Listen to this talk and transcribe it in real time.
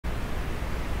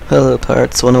Hello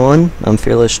Pirates 101, I'm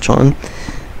Fearless John.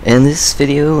 In this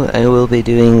video I will be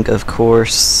doing, of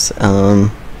course, the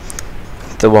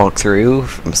walkthrough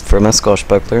for my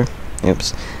swashbuckler.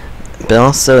 Oops. But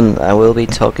also I will be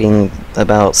talking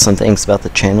about some things about the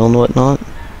channel and whatnot.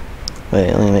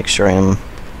 Wait, let me make sure I'm...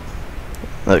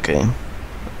 Okay.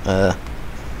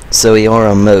 So we are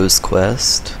on Moe's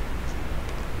quest.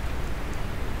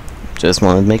 Just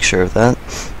wanted to make sure of that.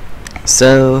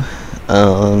 So...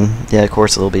 yeah, of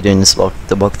course we'll be doing the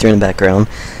walkthrough in the background.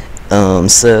 Now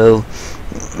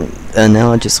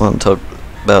I just want to talk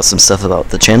about some stuff about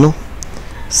the channel.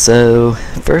 So,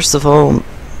 first of all,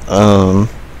 the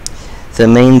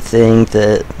main thing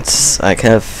that I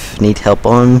kind of need help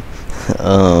on,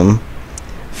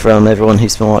 from everyone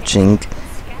who's been watching,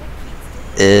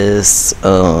 is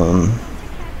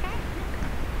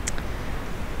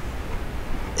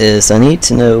I need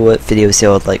to know what videos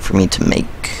y'all would like for me to make.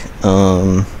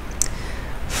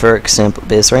 For example,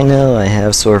 because right now I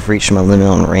have sort of reached my limit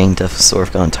on ranked. I've sort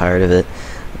of gotten tired of it.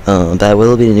 But I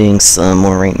will be doing some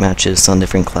more ranked matches on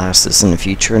different classes in the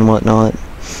future and whatnot.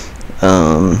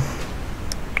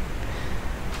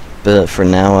 But for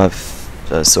now I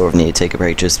sort of need to take a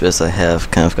break just because I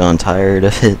have kind of gone tired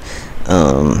of it.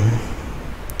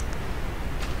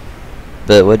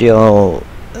 But would y'all,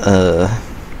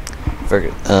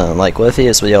 like, what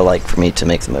videos would y'all like for me to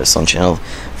make the most on the channel?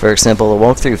 For example, the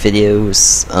walkthrough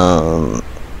videos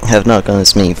have not gotten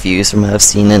as many views from what I've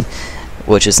seen, and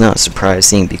which is not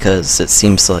surprising because it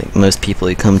seems like most people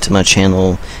who come to my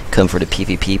channel come for the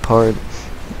PvP part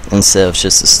instead of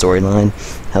just the storyline.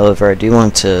 However, I do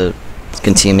want to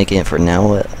continue making it for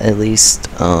now at least,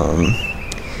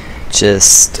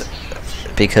 just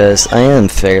because I am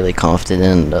fairly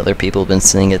confident, and other people have been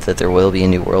saying it, that there will be a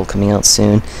new world coming out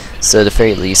soon. So at the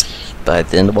very least, by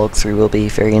then the walkthrough will be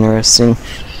very interesting.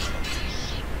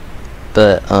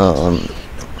 But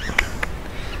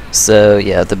so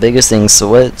yeah, the biggest thing. So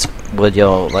what would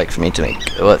y'all like for me to make?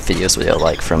 What videos would y'all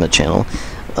like from the channel?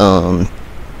 The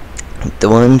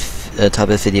one type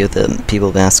of video that people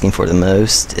have been asking for the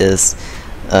most is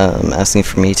asking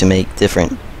for me to make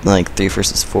different, like, 3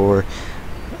 versus 4.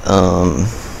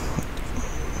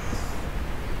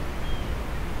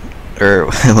 Or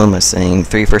what am I saying?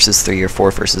 3 versus 3 or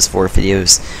 4 versus 4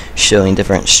 videos showing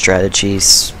different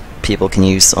strategies people can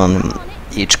use on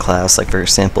each class. Like, for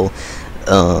example,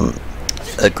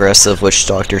 aggressive witch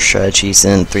doctor strategies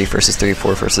in 3 versus 3,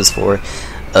 4 versus 4,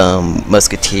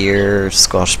 musketeer,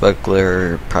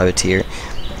 swashbuckler, privateer,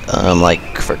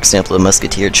 like, for example, a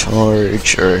musketeer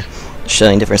charge, or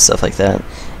showing different stuff like that.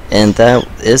 And that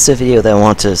is a video that I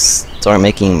want to start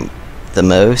making the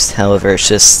most. However, it's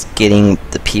just getting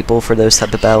the people for those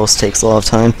type of battles takes a lot of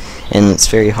time, and it's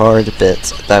very hard,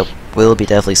 but that will be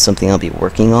definitely something I'll be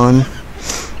working on.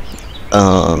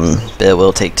 But it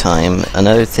will take time.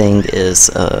 Another thing is,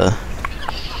 what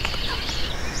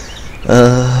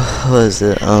is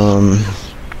it,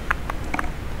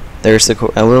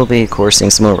 I will be coursing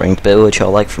some more ranked, but would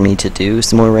y'all like for me to do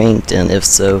some more ranked, and if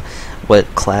so, what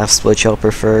class would y'all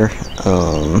prefer?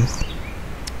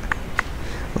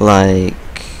 Like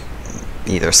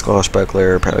either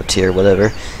swashbuckler or privateer,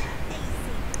 whatever.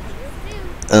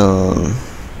 How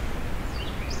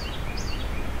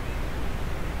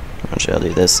should I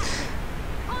do this?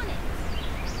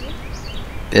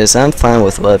 Because I'm fine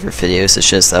with whatever videos, it's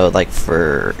just I would like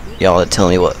for y'all to tell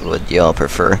me what would y'all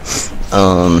prefer.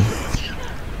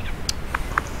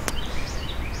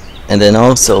 And then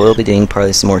also we'll be doing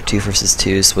probably some more 2 versus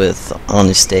 2s with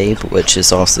Honest Abe, which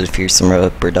is also the Fearsome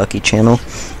Rubber Ducky channel.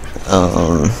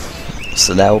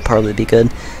 So that will probably be good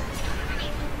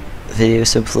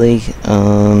videos, hopefully.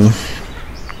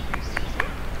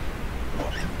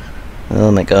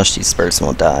 Oh my gosh, these birds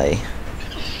won't die.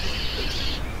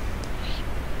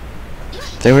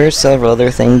 There were several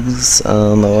other things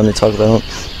I want to talk about,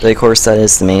 but of course that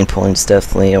is the main points.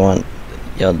 Definitely I want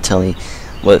y'all to tell me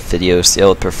what videos y'all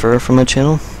would prefer from my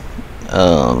channel,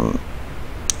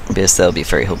 because that would be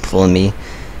very helpful in me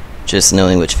just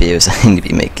knowing which videos I need to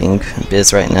be making,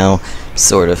 because right now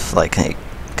sort of like kind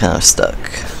of stuck.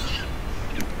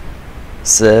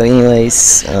 So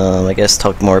anyways, I guess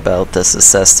talk more about the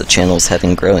success the channel's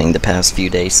having growing the past few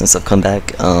days since I've come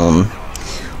back.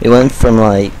 We went from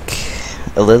like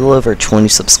a little over 20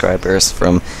 subscribers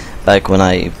from back when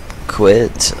I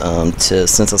quit, to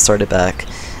since I started back.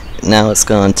 Now it's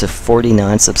gone to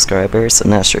 49 subscribers. I'm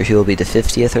not sure who will be the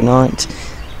 50th or not.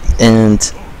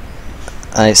 And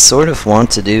I sort of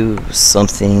want to do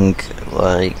something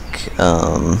like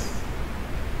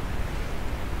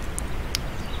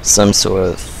some sort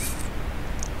of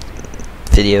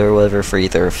video or whatever for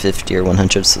either 50 or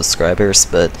 100 subscribers,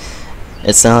 but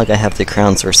it's not like I have the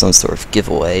crowns for some sort of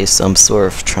giveaway, so I'm sort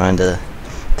of trying to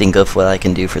think of what I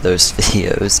can do for those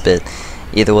videos. But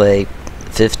either way,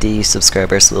 50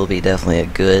 subscribers will be definitely a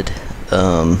good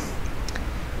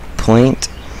point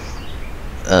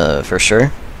for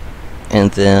sure.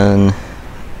 And then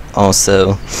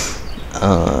also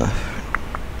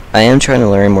I am trying to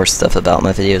learn more stuff about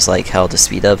my videos, like how to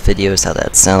speed up videos, how to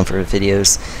add sound for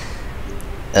videos.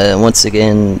 Once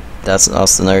again, that's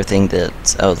also another thing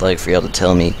that I would like for y'all to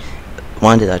tell me.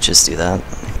 Why did I just do that?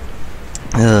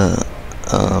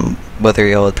 Whether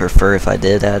y'all would prefer if I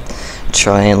did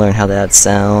try and learn how to add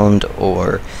sound,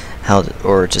 or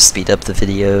or just speed up the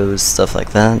videos, stuff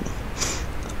like that.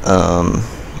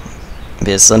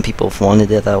 Because some people have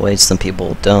wanted it that way, some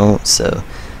people don't, so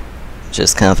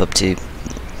just kind of up to,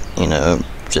 you know,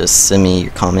 just send me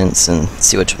your comments and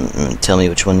tell me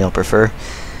which one y'all prefer.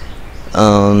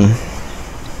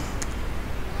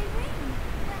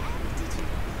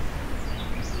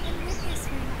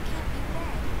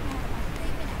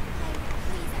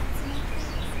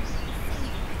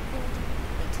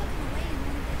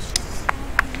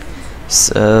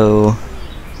 So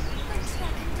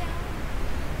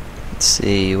let's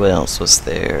see, what else was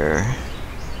there?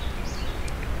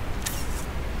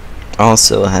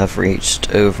 Also, I have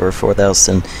reached over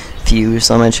 4,000 views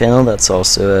on my channel. That's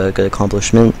also a good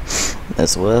accomplishment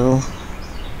as well.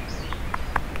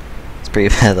 It's pretty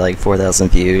bad, like 4,000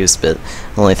 views, but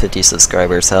only 50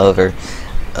 subscribers. However,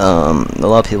 a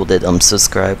lot of people did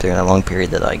unsubscribe during that long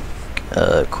period that I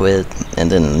quit,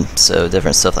 and then so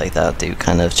different stuff like that do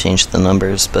kind of change the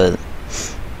numbers, but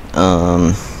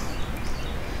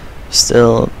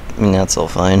still, I mean, that's all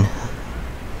fine.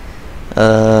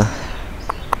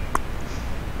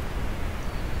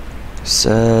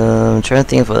 So I'm trying to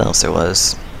think of what else there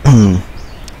was. I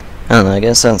don't know, I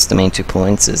guess that's the main 2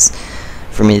 points, is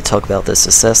for me to talk about the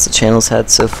success the channel's had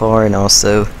so far, and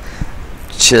also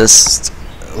just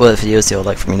what videos y'all would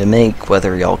like for me to make,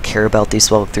 whether y'all care about these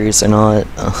walkthroughs or not,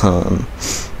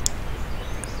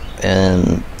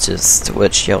 and just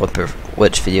which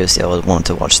videos y'all would want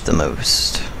to watch the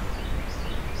most.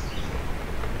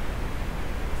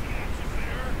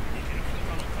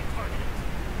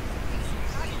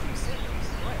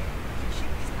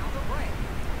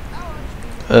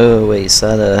 Oh wait, is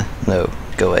that no,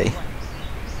 go away.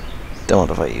 Don't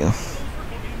want to fight you.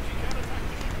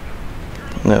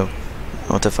 No, I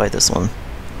want to fight this one.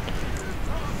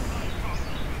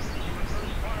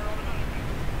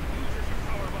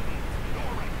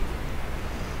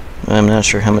 I'm not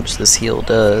sure how much this heal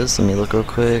does. Let me look real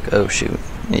quick. Oh shoot,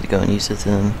 need to go and use it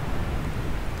then.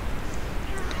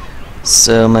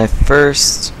 So my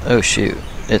first, oh shoot,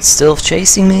 it's still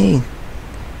chasing me.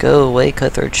 Go away,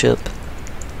 cutthroat ship.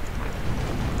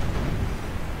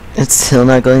 It's still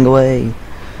not going away.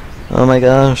 Oh my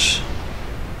gosh.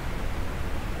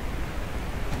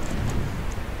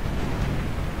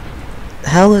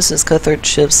 How is this cutthroat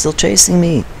ship still chasing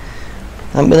me?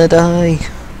 I'm gonna die.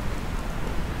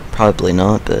 Probably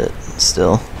not, but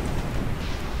still.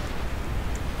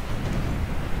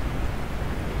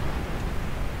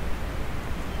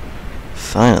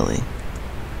 Finally.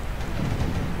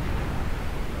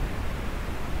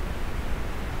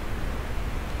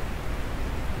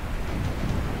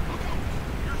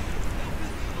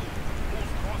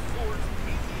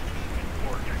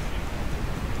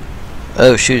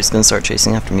 Oh shoot, it's gonna start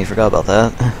chasing after me, forgot about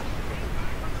that.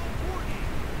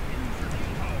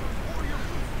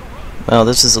 Wow,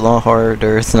 this is a lot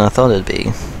harder than I thought it'd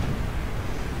be.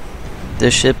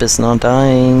 This ship is not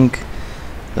dying.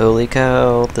 Holy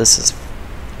cow, this is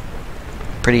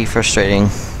pretty frustrating.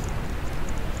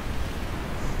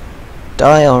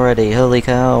 Die already, holy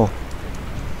cow.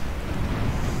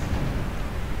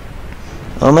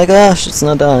 Oh my gosh, it's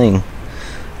not dying.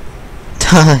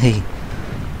 Die.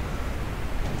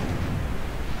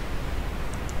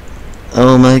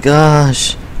 Oh my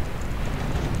gosh.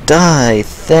 Die,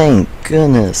 thank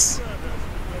goodness.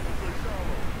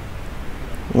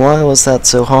 Why was that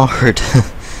so hard?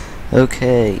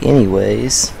 Okay,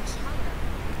 anyways.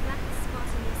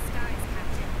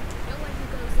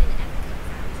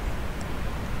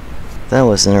 That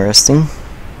was interesting.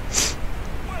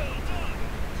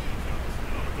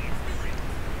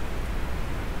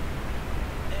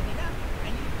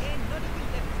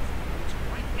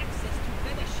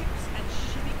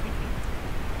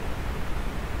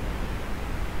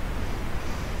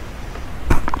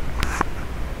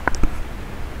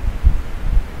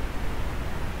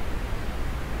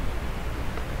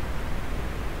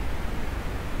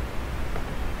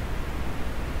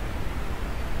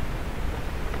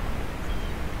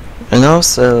 And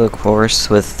also, of course,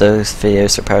 with those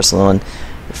videos for personal one,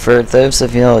 for those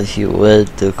of y'all who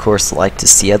would, of course, like to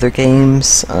see other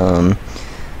games,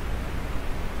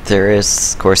 there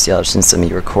is, of course, the options of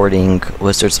me recording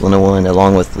Wizards 101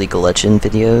 along with League of Legends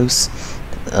videos,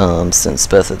 since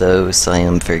both of those I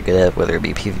am very good at, whether it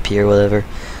be PvP or whatever.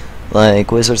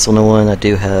 Like Wizards 101, I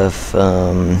do have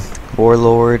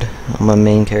Warlord on my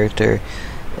main character,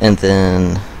 and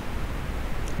then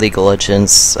League of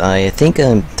Legends, I think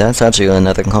that's actually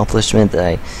another accomplishment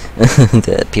that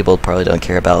that people probably don't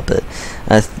care about, but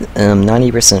I'm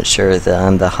 90% sure that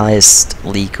I'm the highest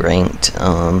league ranked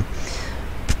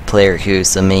player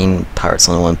who's the main Pirates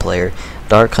 101 player.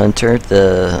 Dark Hunter,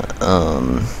 the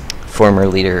former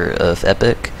leader of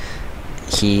Epic,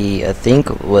 he I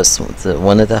think was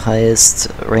one of the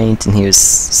highest ranked, and he was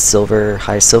silver,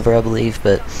 high silver I believe,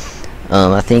 but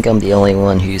I think I'm the only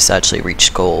one who's actually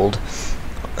reached gold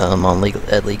on League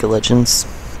of Legends.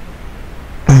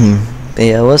 But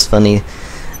yeah, it was funny.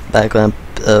 Back when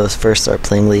I first started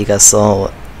playing League, I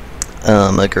saw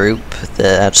a group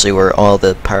that actually were all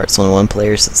the Pirates 101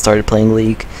 players that started playing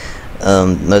League.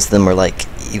 Most of them were like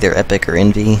either Epic or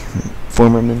Envy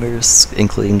former members,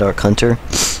 including Dark Hunter.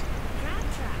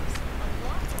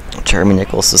 Jeremy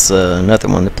Nichols is another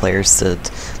one of the players that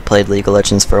played League of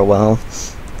Legends for a while.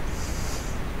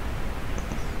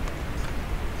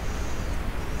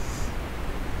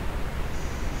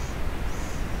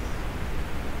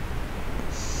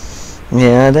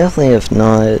 Yeah, I definitely have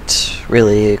not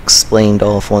really explained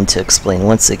all I want to explain.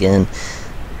 Once again,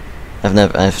 I've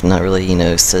not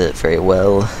really, said it very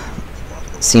well.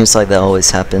 Seems like that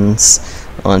always happens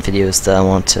on videos that I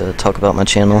want to talk about my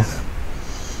channel.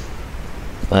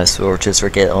 I sort of just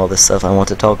forget all the stuff I want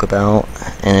to talk about,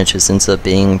 and it just ends up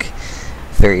being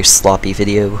a very sloppy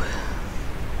video.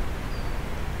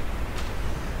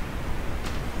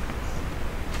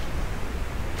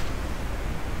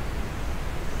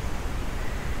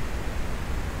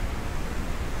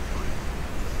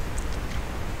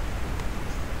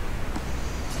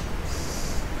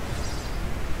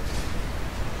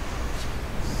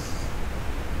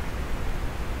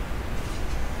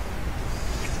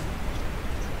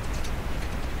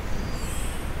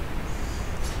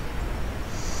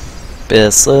 But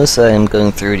as slow as I am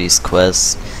going through these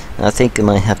quests, I think I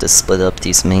might have to split up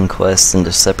these main quests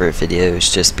into separate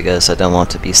videos, just because I don't want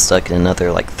to be stuck in another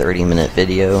like 30-minute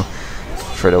video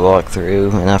for the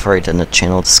walkthrough, and I've already done the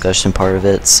channel discussion part of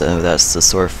it, so that's the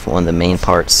sort of one of the main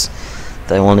parts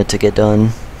that I wanted to get done.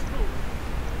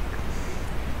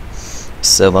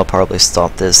 So I'll probably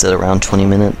stop this at around 20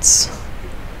 minutes.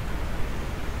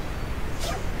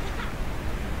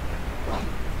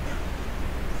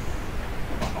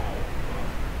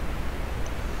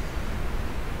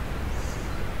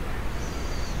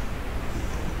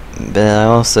 But I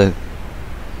also,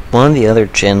 one of the other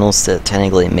channels that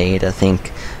technically made, I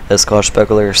think, a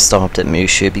swashbuckler stopped at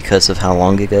Mushu because of how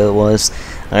long ago it was.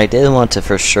 And I did want to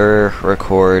for sure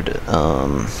record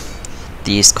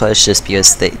these quests just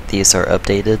because these are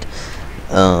updated,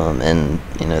 and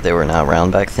they were not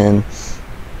around back then.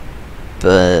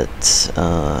 But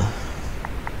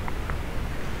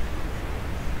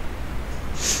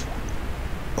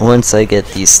once I get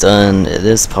these done, it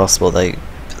is possible that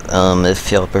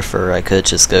if y'all prefer, I could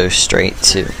just go straight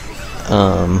to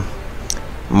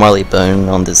Marley Bone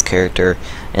on this character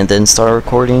and then start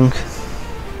recording.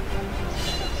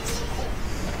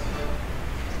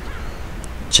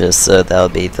 Just so that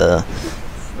would be the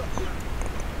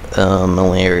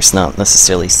only areas not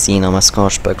necessarily seen on my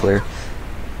swashbuckler.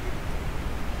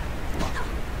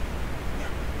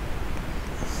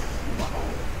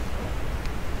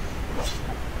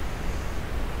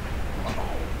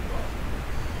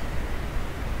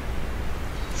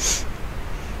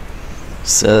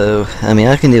 So, I mean,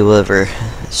 I can do whatever.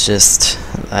 It's just,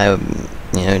 I,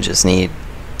 just need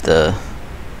the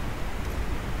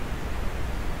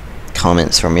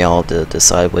comments from y'all to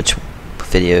decide which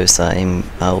videos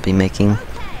I'll be making.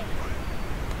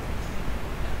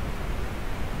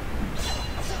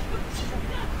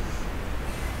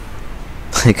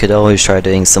 I could always try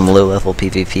doing some low-level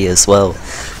PvP as well.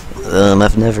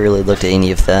 I've never really looked at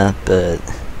any of that, but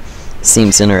it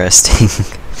seems interesting.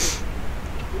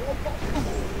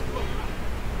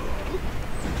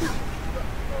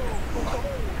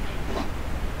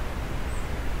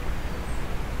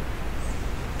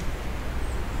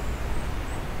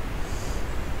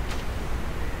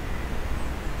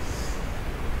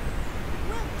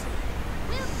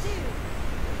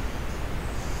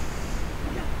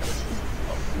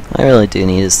 I really do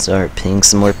need to start putting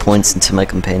some more points into my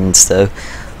companions though.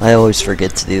 I always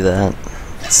forget to do that.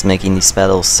 It's making these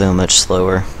battles so much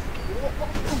slower.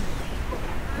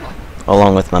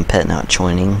 along with my pet not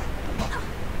joining.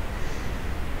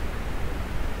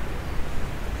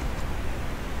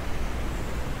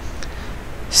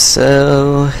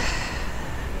 So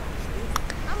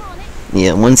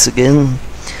yeah, once again,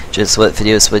 just what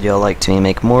videos would y'all like to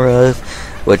make more of?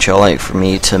 Would y'all like for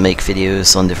me to make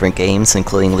videos on different games,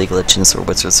 including League of Legends or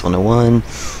Wizards 101,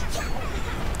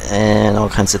 and all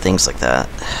kinds of things like that?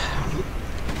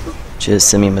 Just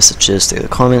send me messages through the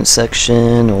comment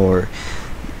section or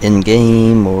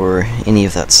in-game or any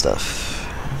of that stuff.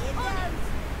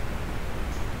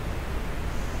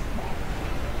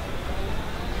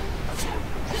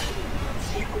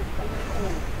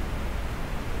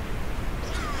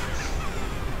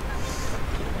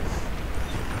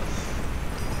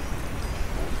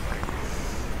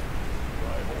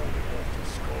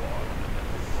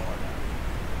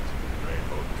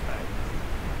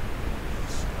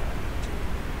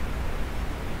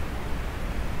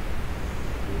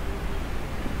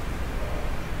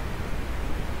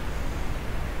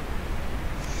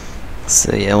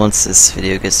 So yeah, once this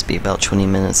video gets to be about 20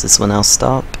 minutes is when I'll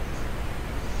stop.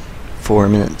 4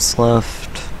 minutes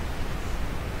left.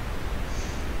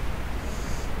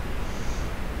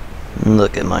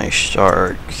 Look at my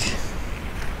shark.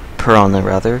 Piranha,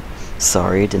 rather.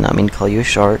 Sorry, did not mean to call you a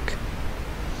shark.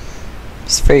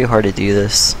 It's very hard to do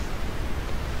this.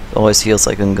 It always feels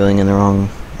like I'm going in the wrong,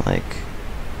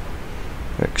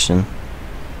 direction.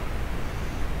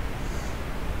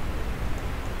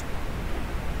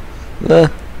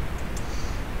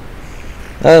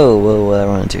 Oh, whoa, what I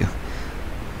run into.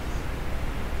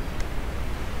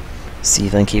 See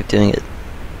if I can keep doing it.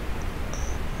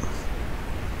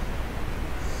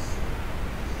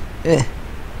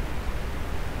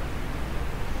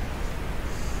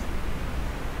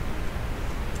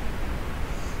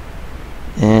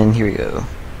 And here we go.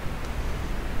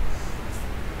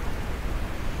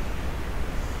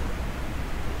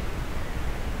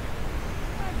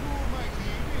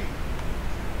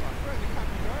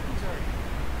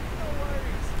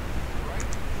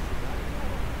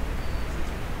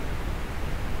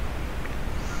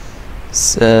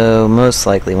 So, most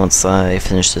likely once I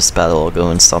finish this battle, I'll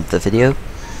go and stop the video.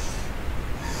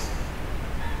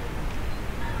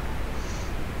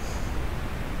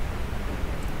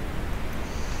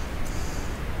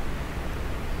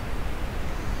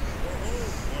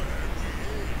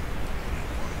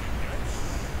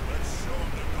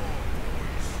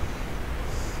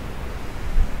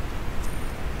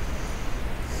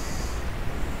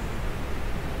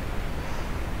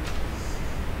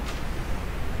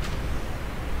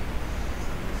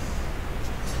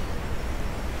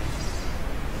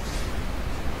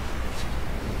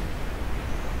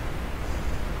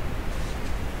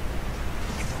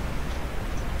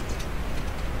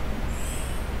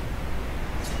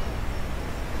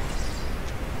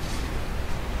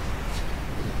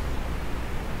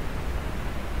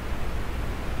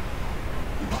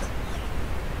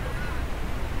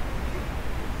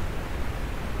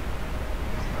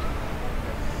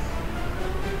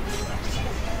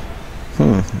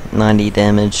 Hmm, 90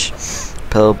 damage.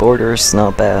 Pale borders,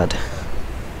 not bad.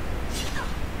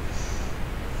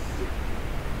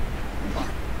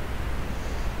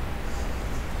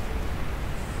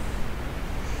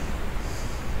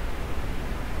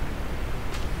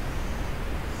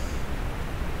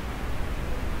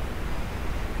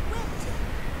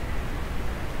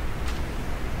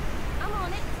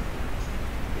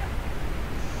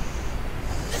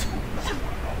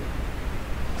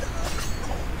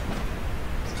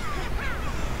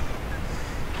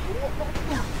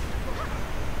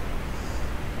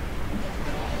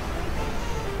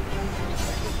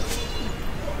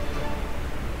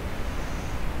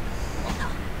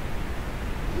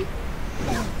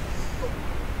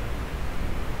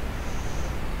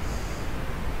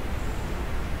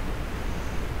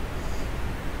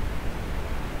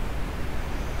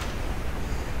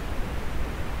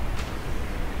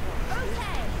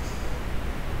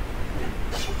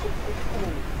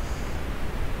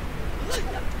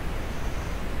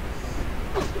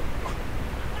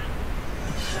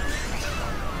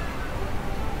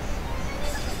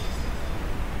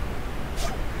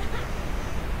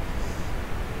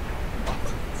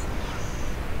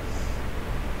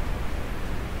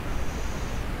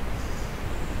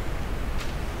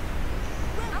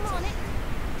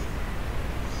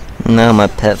 Now my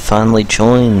pet finally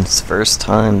joins. First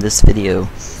time this video.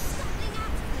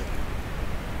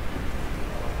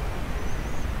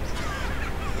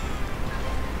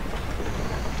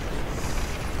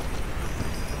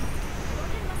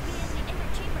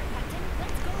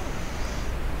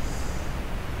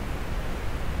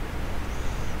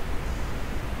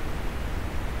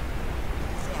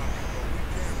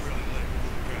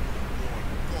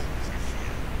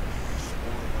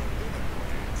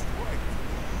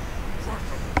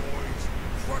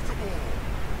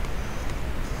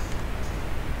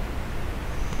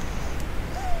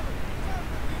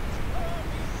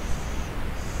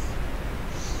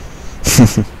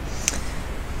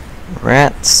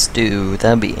 Rat stew,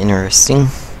 that'd be interesting.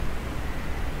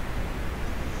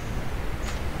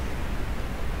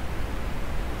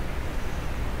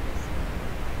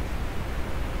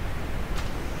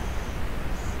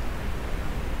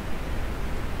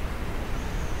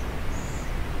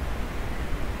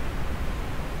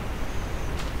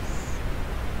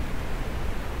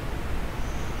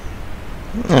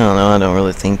 I don't know, I don't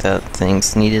really think that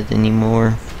thing's needed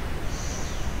anymore.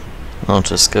 I'll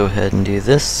just go ahead and do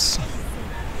this.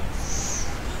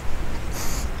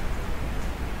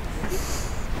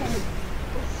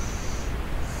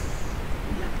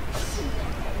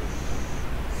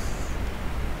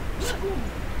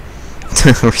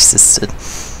 Resisted.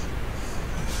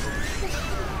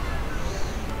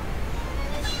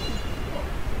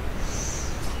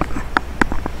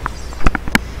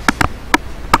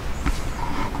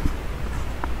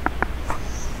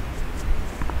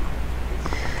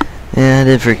 Yeah, I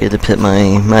did forget to put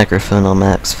my microphone on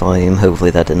max volume. Hopefully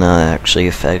that did not actually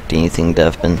affect anything that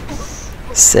I've been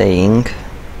saying.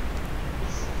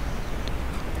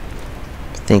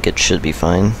 I think it should be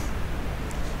fine.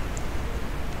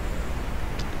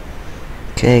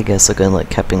 Okay, I guess I'll go and let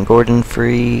Captain Gordon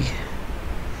free.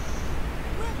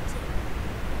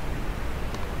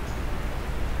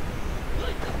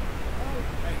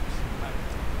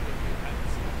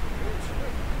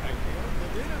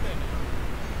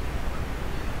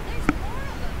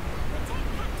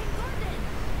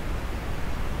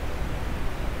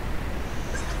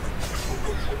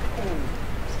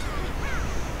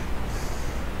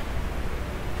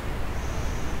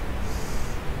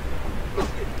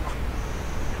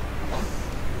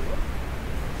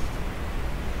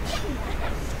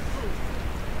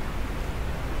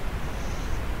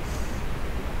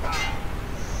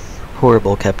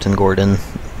 Horrible Captain Gordon.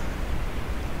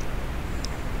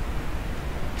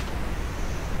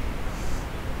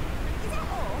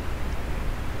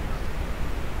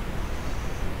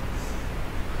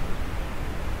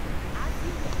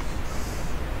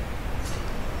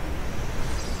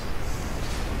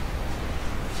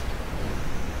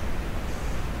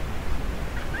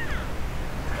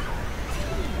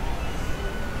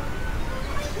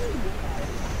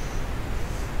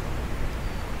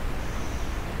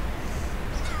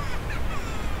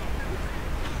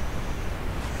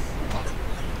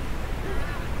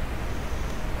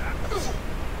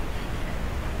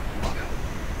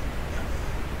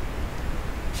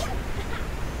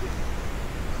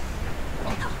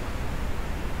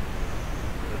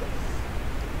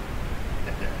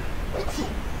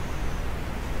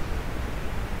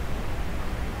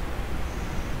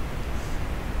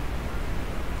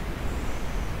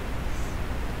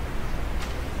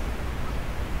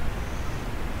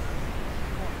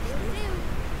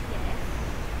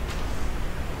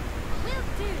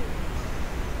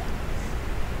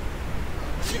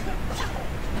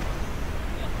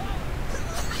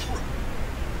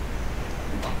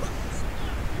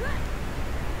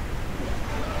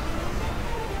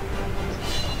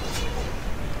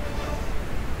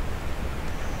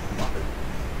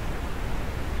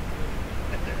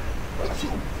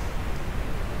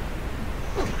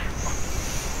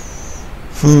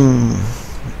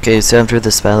 Okay, so after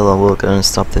this battle I will go and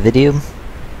stop the video.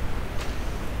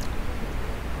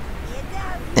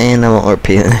 And I won't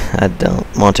repeat I don't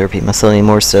want to repeat myself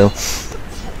anymore, so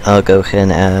I'll go ahead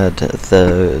and add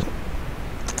the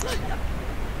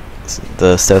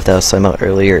stuff that I was talking about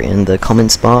earlier in the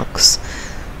comments box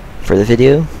for the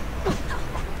video.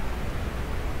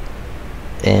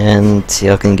 And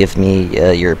y'all can give me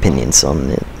your opinions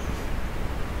on it.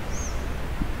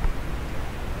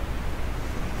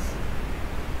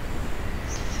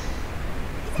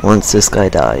 Once this guy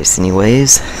dies,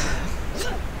 anyways.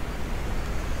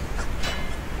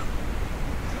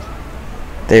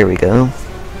 There we go.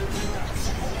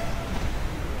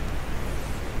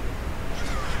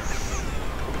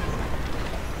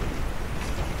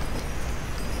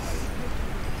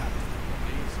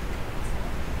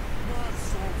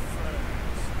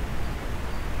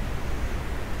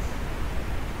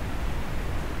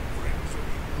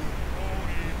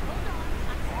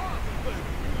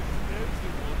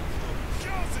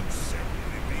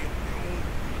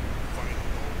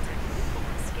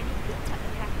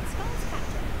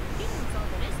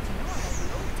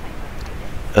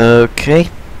 Okay,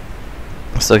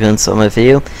 so again, so my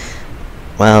video,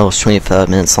 wow, it was 25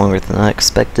 minutes longer than I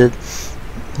expected.